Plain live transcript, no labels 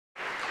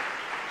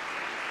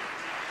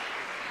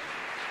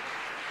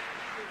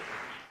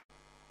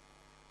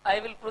I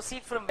will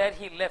proceed from where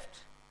he left.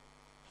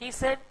 He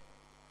said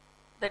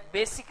that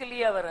basically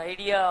our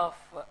idea of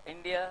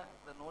India,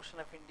 the notion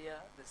of India,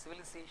 the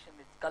civilization,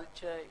 its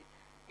culture,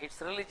 its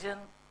religion,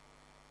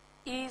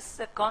 is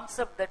a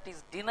concept that is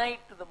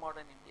denied to the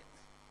modern Indians.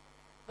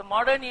 The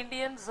modern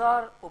Indians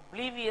are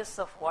oblivious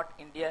of what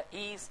India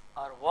is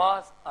or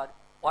was or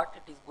what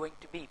it is going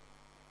to be.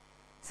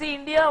 See,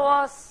 India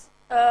was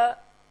a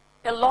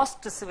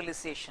lost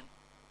civilization.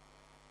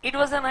 It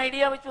was an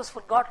idea which was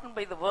forgotten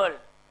by the world.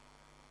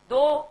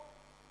 Though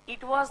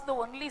it was the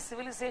only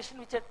civilization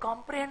which had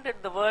comprehended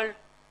the world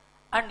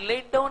and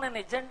laid down an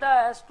agenda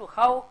as to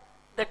how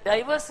the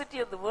diversity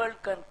of the world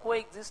can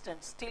coexist and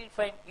still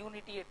find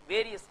unity at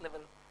various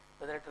levels,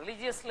 whether at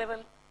religious level,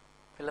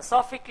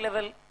 philosophic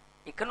level,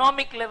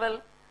 economic level,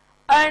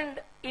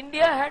 and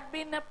India had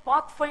been a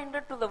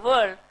pathfinder to the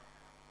world.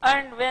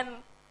 And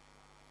when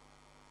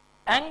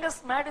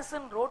Angus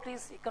Madison wrote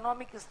his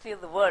economic history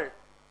of the world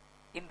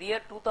in the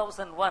year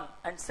 2001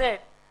 and said,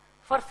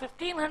 for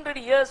 1500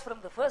 years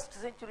from the 1st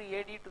century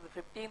AD to the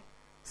 15th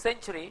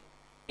century,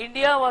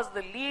 India was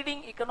the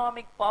leading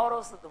economic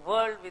powerhouse of the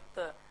world with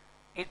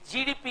its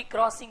GDP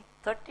crossing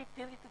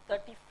 33 to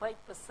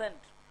 35%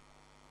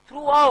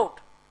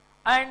 throughout.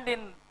 And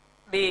in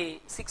the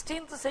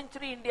 16th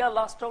century, India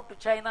lost out to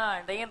China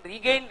and again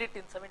regained it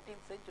in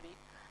 17th century.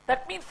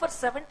 That means for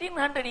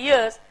 1700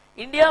 years,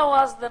 India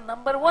was the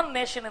 #1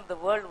 nation in the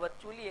world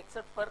virtually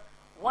except for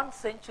 1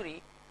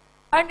 century.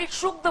 And it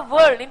shook the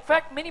world. In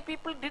fact, many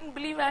people didn't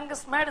believe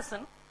Angus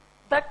Madison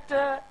that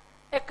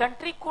a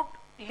country could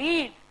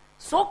lead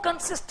so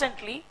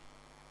consistently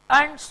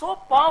and so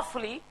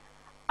powerfully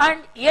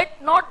and yet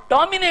not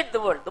dominate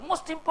the world. The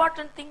most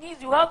important thing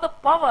is you have the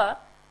power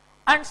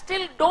and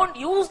still don't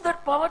use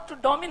that power to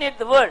dominate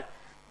the world.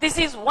 This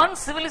is one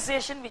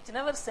civilization which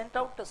never sent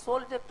out a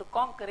soldier to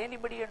conquer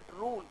anybody and to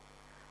rule.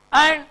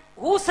 And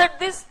who said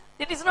this?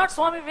 It is not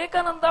Swami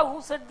Vivekananda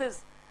who said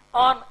this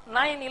on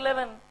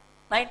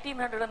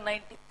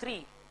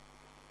 9/11/1993.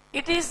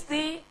 It is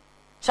the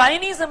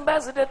Chinese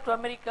ambassador to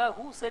America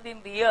who said in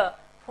the year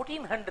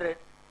 1400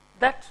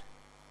 that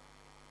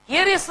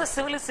here is a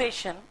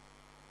civilization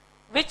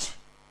which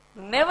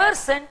never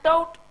sent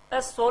out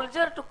a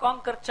soldier to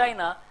conquer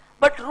China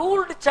but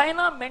ruled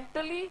China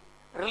mentally,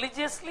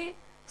 religiously,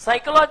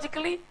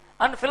 psychologically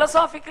and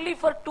philosophically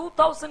for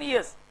 2000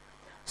 years.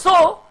 So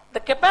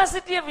the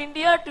capacity of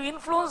India to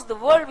influence the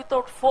world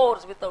without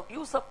force, without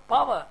use of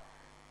power,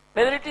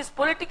 whether it is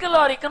political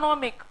or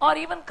economic or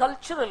even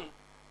cultural,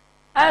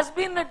 has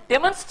been a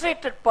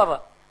demonstrated power.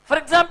 For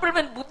example,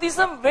 when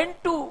Buddhism went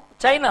to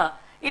China,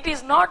 it is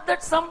not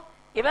that some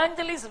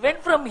evangelists went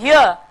from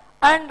here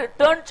and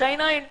turned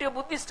China into a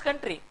Buddhist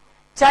country.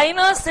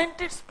 China sent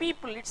its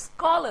people, its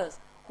scholars,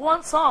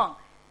 Huan Song.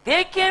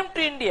 They came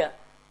to India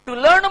to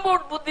learn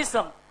about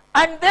Buddhism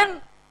and then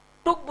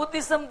took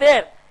Buddhism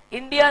there.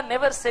 India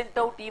never sent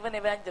out even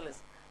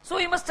evangelists. So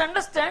you must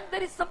understand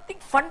there is something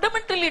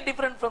fundamentally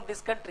different from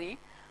this country,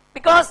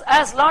 because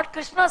as Lord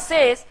Krishna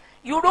says,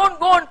 you don't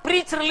go and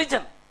preach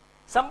religion.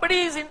 Somebody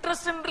is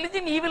interested in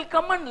religion, he will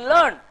come and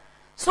learn.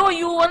 So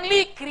you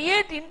only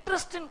create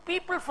interest in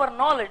people for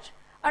knowledge,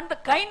 and the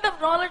kind of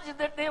knowledge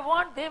that they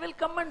want, they will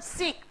come and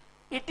seek.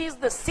 It is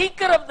the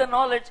seeker of the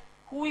knowledge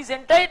who is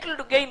entitled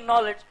to gain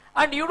knowledge,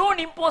 and you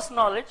don't impose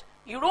knowledge,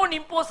 you don't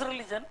impose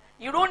religion,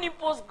 you don't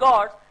impose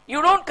gods,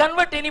 you don't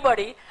convert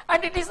anybody,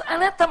 and it is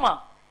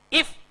anathema.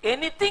 If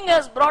anything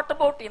has brought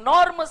about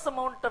enormous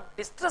amount of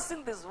distress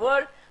in this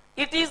world,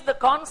 it is the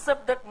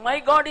concept that my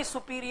God is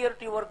superior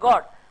to your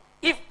God.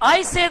 If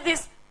I say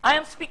this, I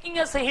am speaking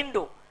as a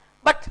Hindu.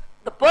 But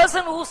the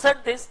person who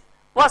said this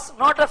was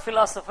not a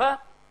philosopher.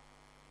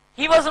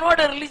 He was not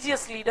a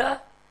religious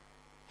leader.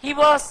 He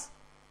was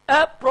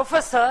a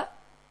professor,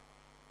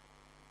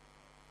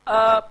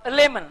 a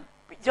layman,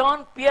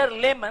 John Pierre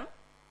Layman,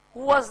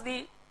 who is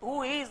the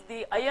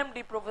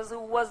IMD professor,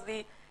 who was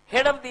the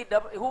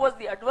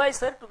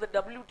advisor to the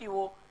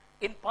WTO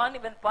when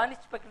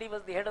Panish Pakdi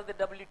was the head of the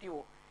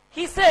WTO.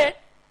 He said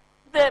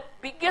the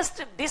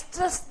biggest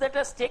distress that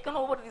has taken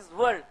over this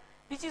world,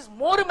 which is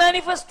more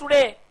manifest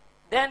today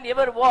than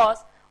ever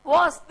was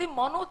the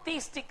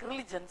monotheistic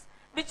religions,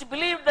 which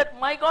believed that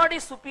my God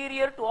is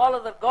superior to all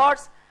other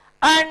gods,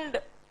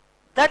 and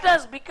that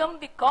has become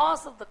the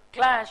cause of the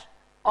clash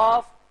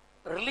of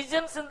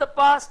religions in the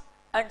past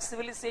and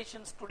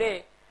civilizations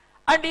today.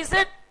 And he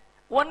said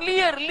only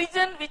a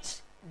religion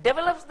which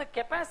develops the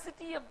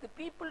capacity of the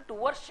people to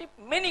worship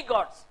many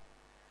gods,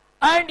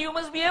 and you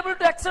must be able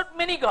to accept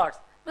many gods.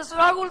 Mr.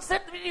 Rahul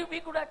said we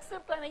could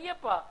accept an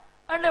Ayyappa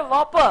and a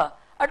Vappa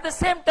at the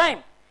same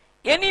time.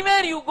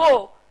 Anywhere you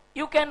go,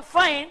 you can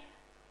find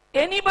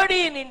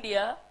anybody in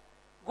India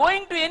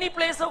going to any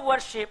place of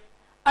worship,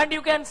 and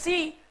you can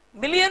see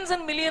millions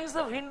and millions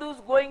of Hindus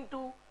going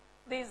to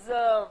this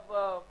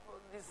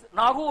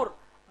Nahur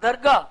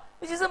Dargah,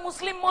 which is a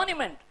Muslim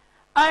monument,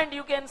 and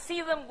you can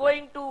see them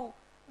going to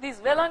this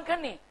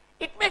Velankani.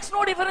 It makes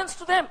no difference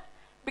to them,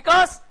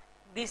 because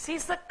this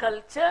is a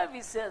culture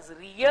which has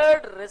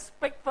reared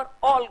respect for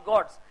all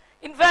gods.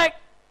 In fact,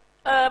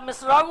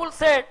 Mr. Rahul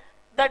said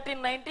that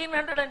in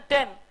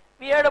 1910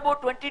 we had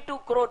about 22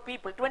 crore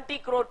people, 20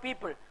 crore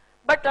people.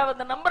 But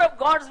the number of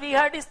gods we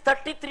had is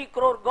 33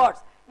 crore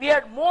gods. We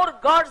had more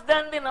gods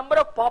than the number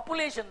of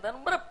population, the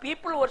number of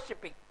people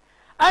worshipping.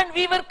 And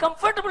we were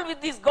comfortable with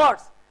these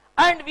gods.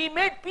 And we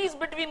made peace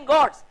between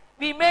gods.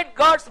 We made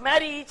gods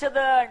marry each other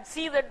and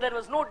see that there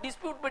was no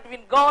dispute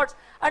between gods.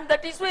 And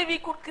that is why we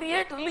could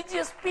create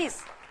religious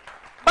peace.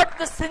 But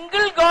the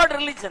single God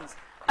religions,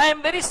 I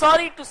am very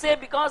sorry to say,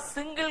 because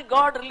single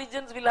God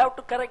religions will have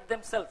to correct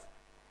themselves.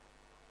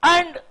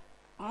 And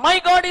my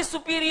God is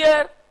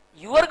superior,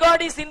 your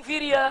God is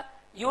inferior,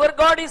 your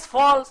God is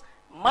false,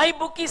 my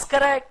book is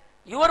correct,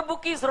 your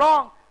book is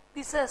wrong.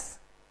 This has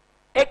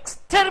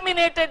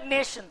exterminated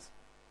nations.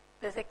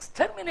 This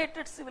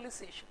exterminated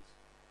civilizations.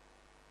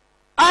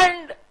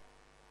 And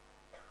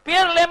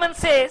Pierre Lemon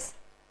says,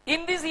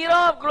 in this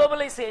era of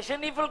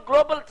globalization, if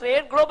global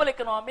trade, global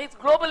economics,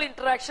 global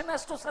interaction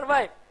has to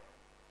survive,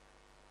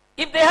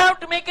 if they have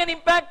to make an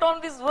impact on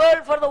this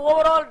world for the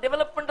overall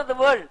development of the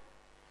world,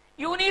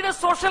 you need a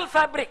social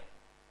fabric.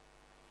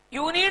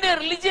 You need a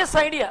religious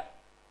idea.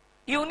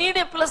 You need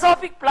a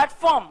philosophic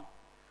platform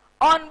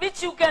on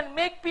which you can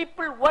make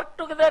people work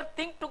together,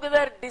 think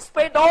together,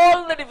 despite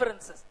all the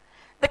differences.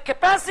 The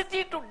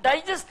capacity to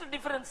digest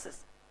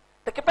differences,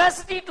 the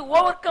capacity to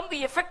overcome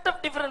the effect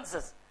of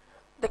differences,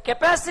 the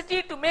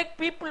capacity to make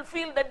people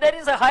feel that there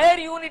is a higher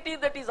unity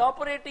that is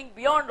operating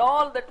beyond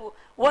all that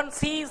one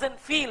sees and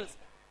feels.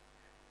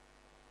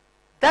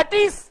 That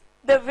is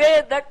the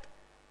way that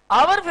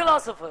our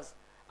philosophers,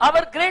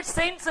 our great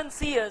saints and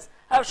seers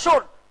have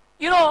shown.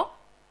 You know,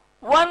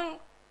 one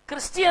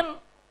Christian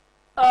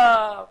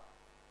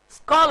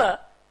scholar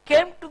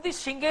came to the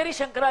Shringeri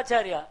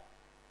Shankaracharya,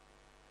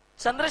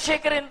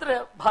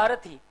 Chandrasekharendra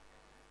Bharati.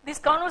 This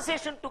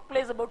conversation took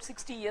place about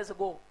 60 years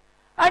ago.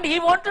 And he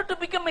wanted to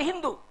become a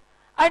Hindu.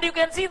 And you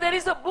can see there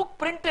is a book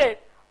printed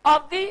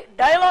of the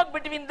dialogue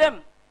between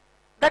them.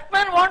 That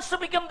man wants to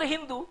become the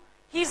Hindu.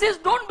 He says,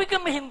 don't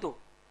become a Hindu.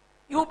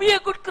 You be a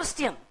good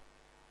Christian.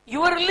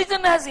 Your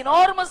religion has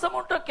enormous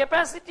amount of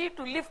capacity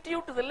to lift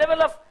you to the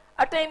level of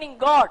attaining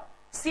God,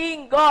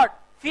 seeing God,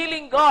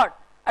 feeling God,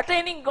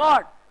 attaining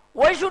God.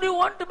 Why should you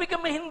want to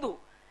become a Hindu?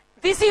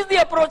 This is the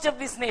approach of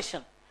this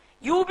nation.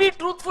 You be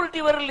truthful to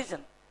your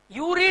religion.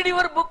 You read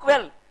your book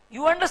well.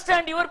 You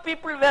understand your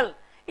people well.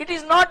 It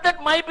is not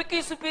that my book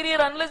is superior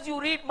unless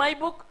you read my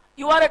book.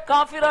 You are a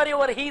kafir or you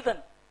are a heathen.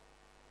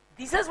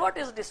 This is what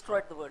has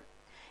destroyed the world.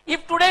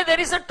 If today there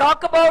is a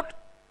talk about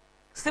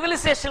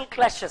civilizational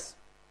clashes,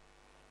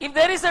 if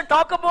there is a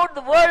talk about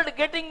the world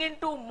getting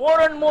into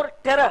more and more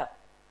terror,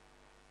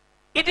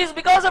 it is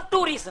because of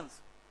two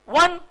reasons.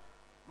 One,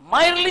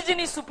 my religion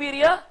is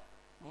superior,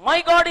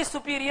 my God is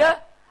superior,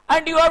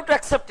 and you have to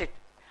accept it.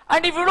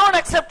 And if you don't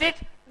accept it,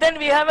 then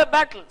we have a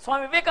battle.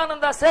 Swami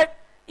Vivekananda said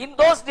in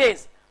those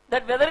days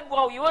that whether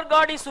your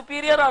God is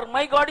superior or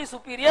my God is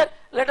superior,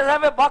 let us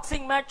have a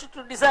boxing match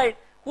to decide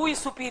who is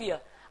superior.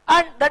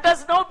 And that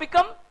has now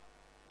become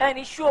an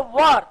issue of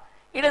war.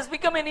 It has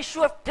become an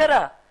issue of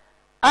terror.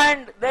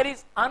 And there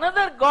is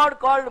another God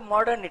called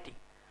modernity.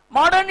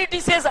 Modernity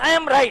says, I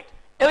am right,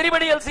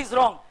 everybody else is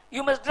wrong.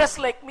 You must dress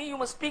like me, you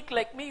must speak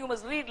like me, you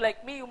must read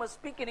like me, you must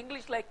speak in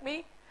English like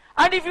me.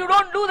 And if you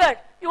don't do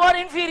that, you are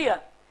inferior.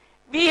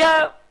 We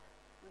have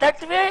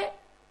that way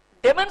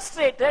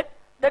demonstrated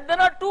that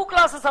there are two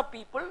classes of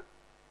people.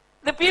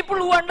 The people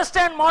who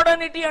understand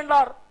modernity and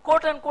are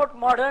quote unquote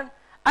modern,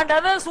 and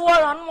others who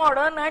are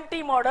unmodern,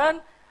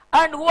 anti-modern,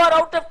 and who are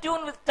out of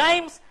tune with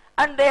times,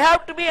 and they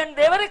have to be, and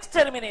they were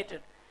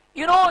exterminated.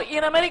 You know,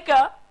 in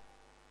America,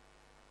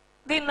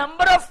 the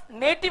number of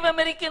Native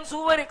Americans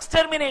who were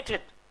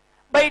exterminated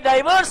by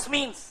diverse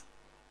means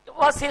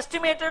was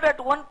estimated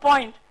at one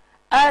point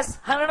as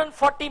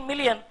 140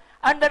 million,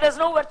 and that has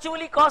now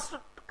virtually crossed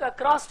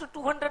to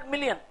 200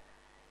 million.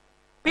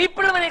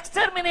 People were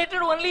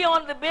exterminated only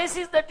on the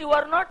basis that you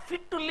are not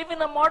fit to live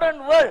in a modern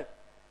world.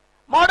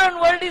 Modern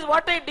world is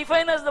what I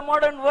define as the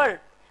modern world.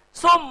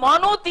 So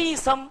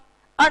monotheism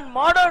and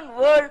modern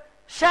world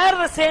share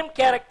the same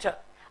character,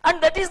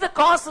 and that is the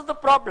cause of the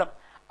problem.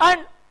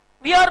 And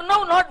we are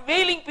now not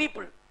veiling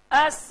people,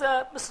 as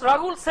Mr.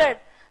 Rahul said,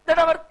 that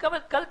our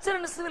culture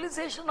and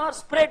civilization are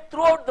spread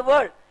throughout the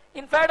world.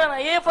 In fact, an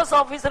IAFS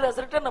officer has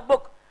written a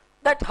book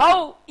that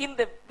how in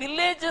the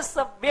villages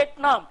of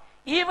Vietnam,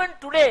 even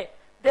today,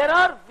 there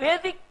are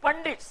Vedic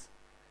Pandits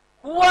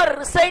who are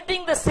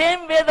reciting the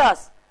same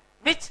Vedas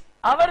which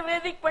our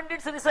Vedic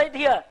Pandits recite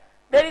here.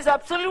 There is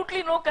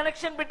absolutely no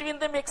connection between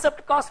them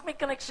except cosmic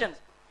connections.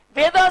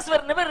 Vedas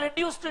were never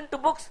reduced into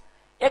books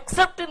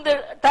except in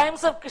the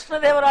times of Krishna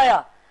Deva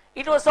Raya.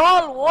 It was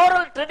all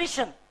oral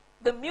tradition,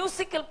 the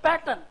musical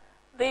pattern,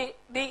 the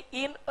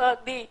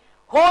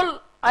whole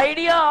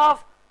idea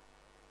of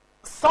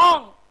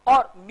song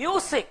or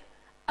music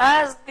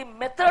as the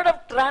method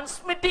of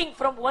transmitting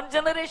from one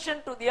generation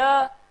to the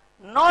other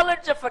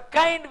knowledge of a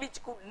kind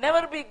which could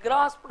never be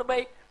grasped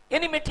by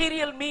any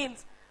material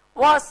means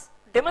was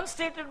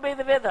demonstrated by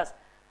the Vedas.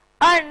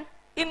 And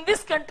in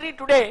this country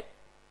today,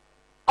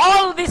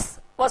 all this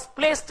was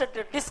placed at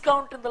a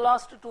discount in the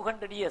last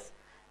 200 years.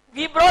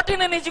 We brought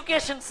in an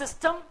education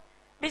system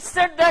which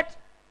said that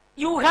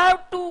you have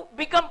to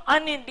become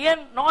un-Indian,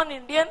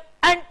 non-Indian,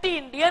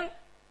 anti-Indian,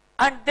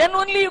 and then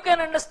only you can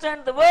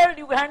understand the world,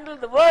 you handle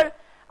the world.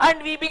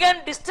 And we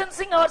began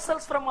distancing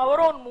ourselves from our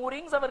own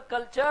moorings, our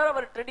culture,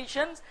 our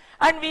traditions,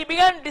 and we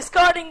began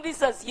discarding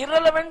this as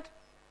irrelevant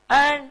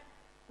and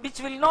which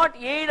will not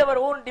aid our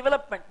own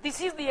development.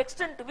 This is the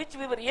extent to which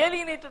we were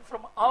alienated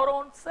from our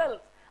own self,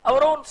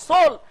 our own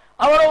soul,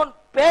 our own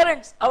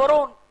parents, our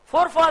own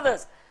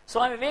forefathers.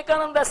 Swami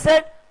Vivekananda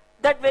said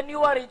that when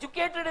you are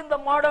educated in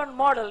the modern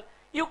model,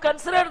 you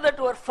consider that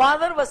your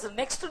father was a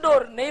next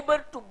door neighbor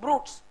to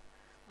brutes.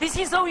 This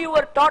is how you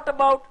were taught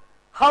about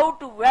how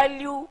to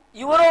value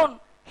your own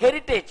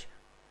heritage.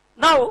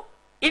 Now,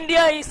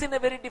 India is in a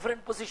very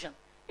different position.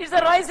 It's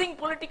a rising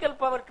political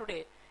power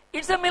today.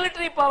 It's a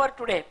military power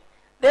today.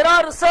 There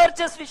are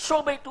researches which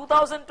show by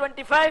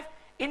 2025,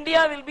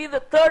 India will be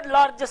the third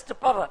largest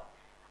power.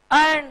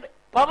 And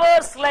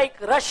powers like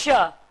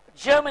Russia,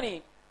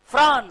 Germany,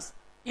 France,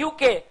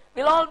 UK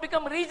will all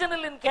become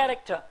regional in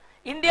character.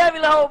 India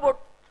will have about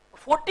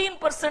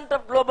 14%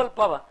 of global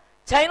power.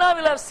 China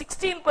will have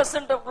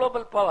 16% of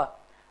global power.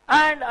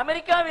 And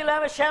America will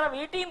have a share of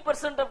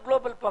 18% of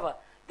global power.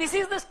 This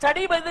is the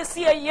study by the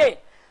CIA.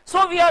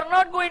 So we are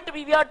not going to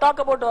be, we are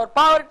talking about our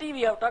poverty,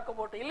 we have talked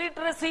about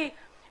illiteracy.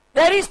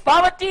 There is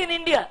poverty in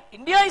India.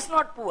 India is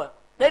not poor.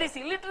 There is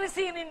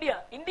illiteracy in India.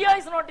 India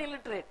is not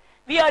illiterate.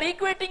 We are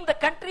equating the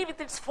country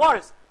with its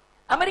faults.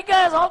 America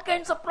has all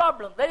kinds of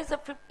problems. There is a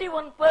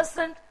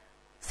 51%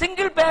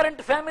 single parent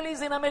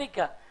families in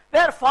America,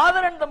 where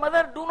father and the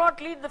mother do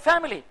not lead the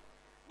family.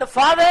 The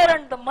father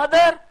and the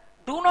mother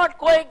do not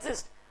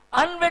coexist.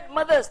 Unwed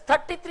mothers,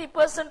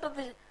 33% of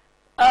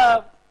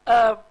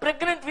the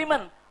pregnant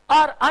women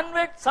are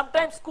unwed,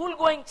 sometimes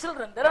school-going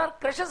children. There are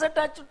crashes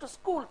attached to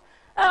schools.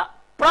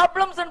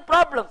 Problems and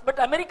problems. But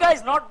America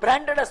is not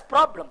branded as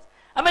problems.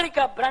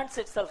 America brands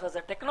itself as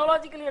a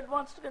technologically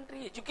advanced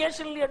country,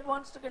 educationally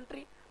advanced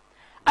country.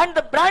 And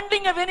the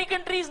branding of any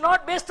country is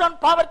not based on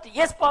poverty.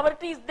 Yes,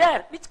 poverty is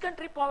there. Which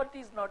country poverty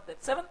is not there?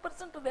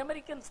 7% of the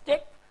Americans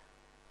take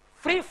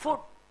free food.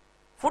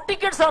 Food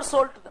tickets are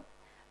sold to them.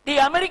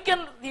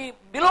 The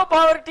below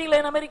poverty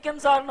line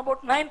Americans are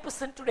about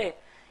 9% today.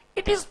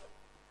 It is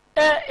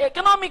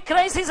economic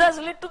crisis has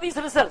led to these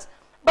results.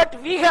 But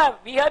we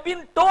have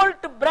been told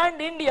to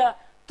brand India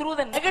through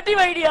the negative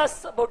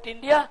ideas about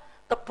India,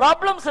 the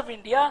problems of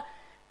India.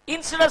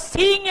 Instead of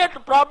seeing it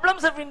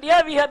problems of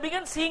India, we have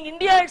begun seeing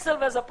India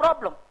itself as a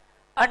problem.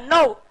 And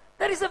now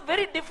there is a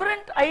very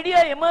different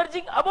idea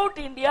emerging about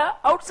India,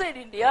 outside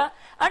India,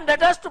 and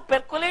that has to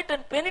percolate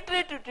and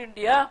penetrate into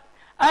India.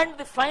 And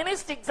the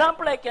finest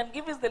example I can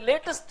give is the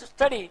latest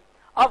study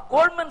of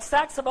Goldman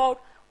Sachs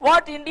about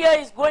what India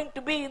is going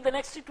to be in the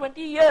next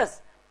 20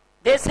 years.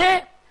 They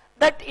say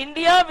that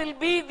India will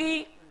be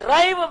the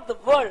drive of the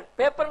world.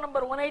 Paper number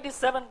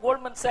 187,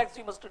 Goldman Sachs,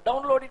 you must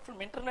download it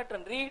from internet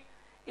and read.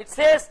 It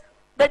says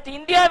that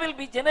India will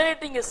be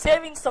generating a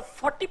savings of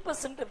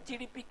 40% of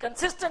GDP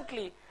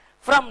consistently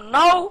from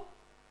now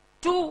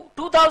to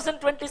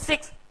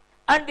 2026.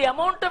 And the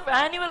amount of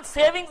annual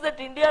savings that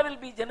India will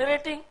be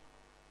generating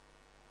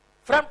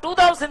from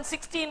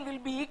 2016 will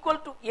be equal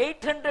to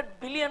 $800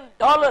 billion,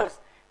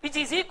 which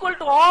is equal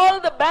to all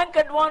the bank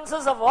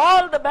advances of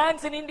all the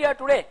banks in India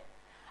today.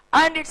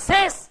 And it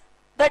says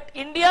that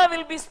India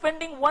will be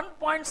spending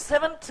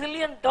 $1.7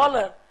 trillion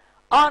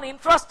on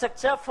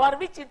infrastructure, for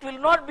which it will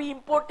not be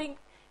importing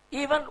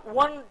even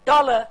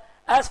 $1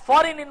 as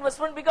foreign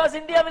investment, because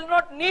India will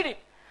not need it.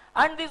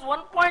 And this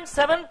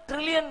 $1.7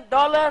 trillion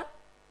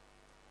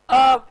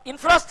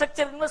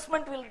infrastructure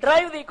investment will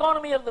drive the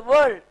economy of the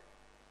world.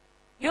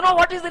 You know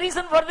what is the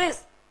reason for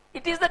this?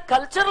 It is the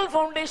cultural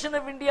foundation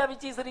of India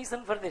which is the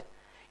reason for this.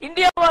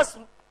 India was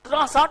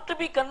sought to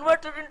be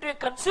converted into a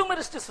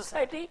consumerist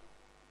society,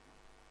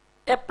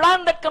 a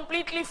plan that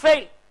completely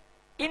failed.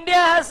 India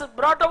has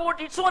brought about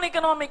its own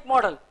economic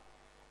model.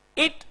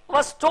 It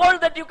was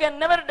told that you can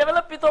never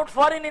develop without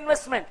foreign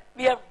investment.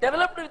 We have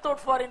developed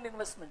without foreign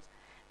investments.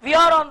 We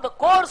are on the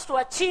course to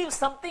achieve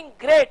something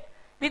great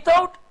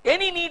without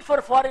any need for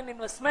foreign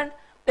investment.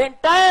 The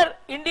entire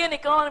Indian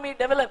economy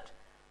developed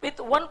with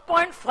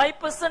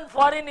 1.5%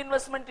 foreign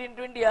investment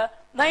into India.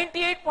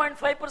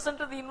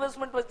 98.5% of the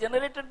investment was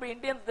generated by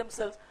Indians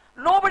themselves.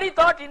 Nobody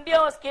thought India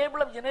was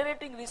capable of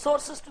generating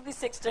resources to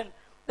this extent.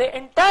 The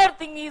entire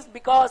thing is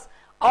because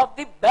of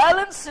the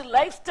balanced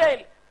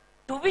lifestyle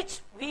to which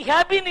we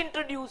have been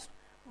introduced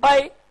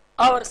by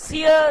our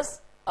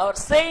seers, our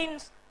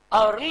saints,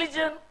 our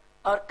religion,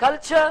 our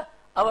culture,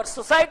 our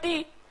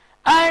society.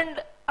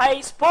 And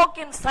I spoke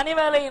in Sunny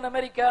Valley in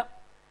America,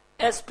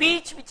 a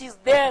speech which is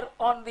there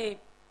on the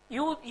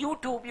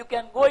YouTube, you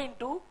can go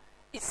into.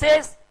 It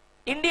says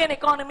Indian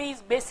economy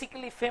is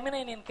basically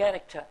feminine in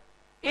character.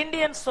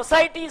 Indian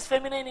society is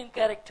feminine in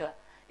character.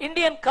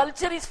 Indian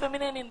culture is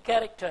feminine in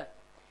character.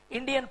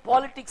 Indian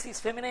politics is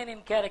feminine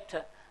in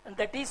character. And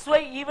that is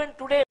why even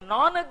today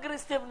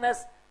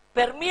non-aggressiveness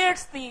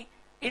permeates the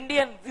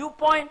Indian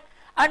viewpoint,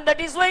 And that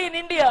is why in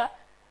India,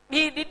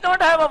 we did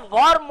not have a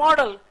war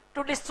model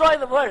to destroy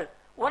the world.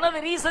 One of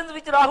the reasons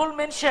which Rahul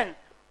mentioned,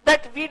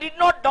 that we did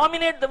not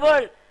dominate the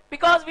world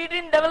because we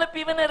didn't develop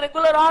even a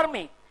regular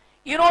army.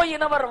 You know,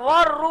 in our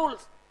war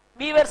rules,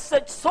 we were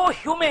so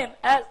humane,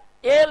 as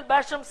A.L.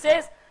 Basham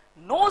says,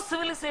 no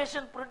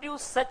civilization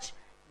produced such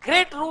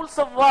great rules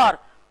of war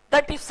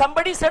that if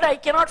somebody said, I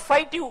cannot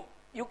fight you,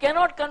 you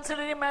cannot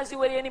consider him as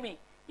your enemy.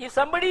 If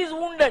somebody is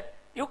wounded,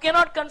 you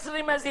cannot consider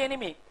him as the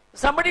enemy. If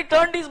somebody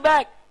turned his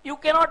back, you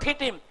cannot hit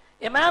him.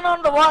 A man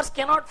on the wars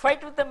cannot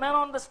fight with a man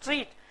on the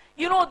street.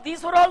 You know,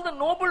 these were all the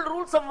noble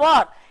rules of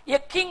war. A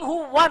king who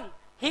won,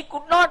 he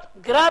could not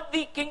grab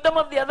the kingdom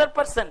of the other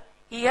person.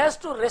 He has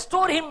to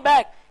restore him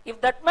back.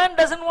 If that man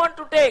doesn't want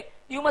to take,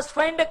 you must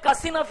find a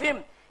cousin of him.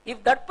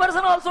 If that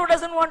person also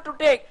doesn't want to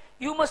take,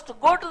 you must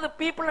go to the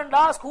people and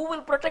ask who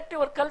will protect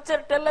your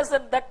culture, tell us,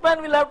 and that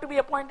man will have to be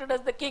appointed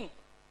as the king.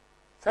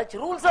 Such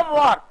rules of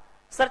war,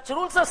 such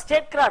rules of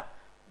statecraft,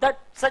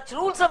 such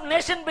rules of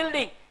nation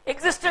building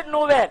existed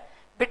nowhere.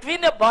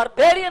 Between a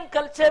barbarian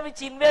culture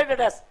which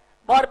invaded us,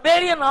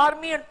 barbarian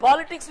army and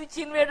politics which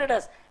invaded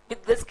us,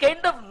 with this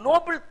kind of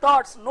noble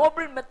thoughts,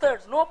 noble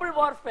methods, noble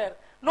warfare,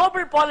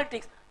 noble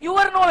politics, you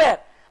were nowhere.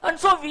 And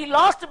so we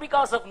lost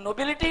because of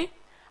nobility,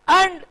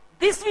 and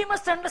this we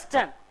must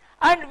understand.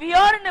 And we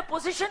are in a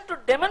position to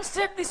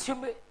demonstrate this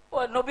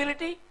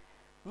nobility,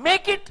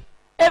 make it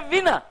a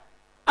winner.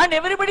 And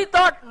everybody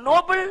thought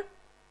noble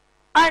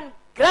and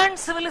grand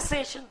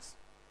civilizations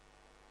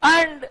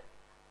and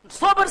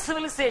sober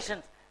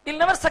civilizations will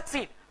never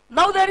succeed.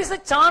 Now there is a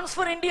chance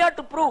for India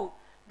to prove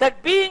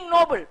that being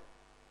noble,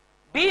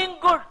 being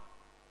good,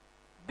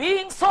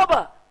 being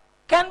sober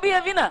can be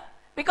a winner,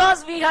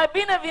 because we have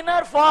been a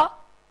winner for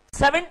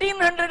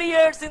 1700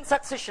 years in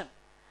succession,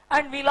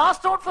 and we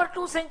lost out for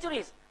 2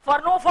 centuries for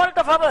no fault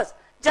of ours.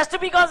 Just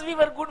because we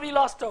were good, we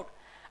lost out.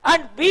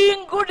 And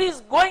being good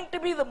is going to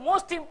be the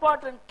most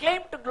important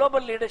claim to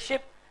global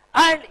leadership,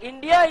 and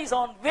India is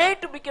on way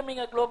to becoming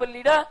a global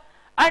leader,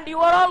 and you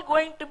are all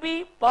going to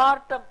be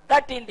part of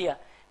that India.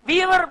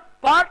 We were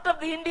part of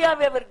the India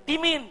we were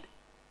demeaned,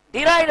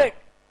 derided,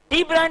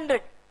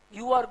 debranded.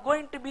 You are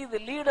going to be the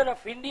leader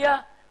of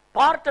India,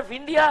 part of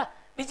India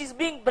which is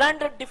being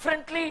branded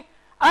differently,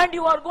 and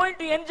you are going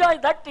to enjoy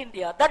that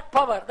India, that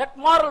power, that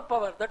moral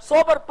power, that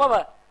sober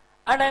power.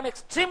 And I am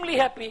extremely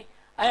happy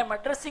I am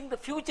addressing the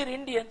future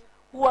Indians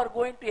who are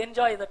going to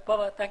enjoy that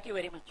power. Thank you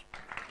very much.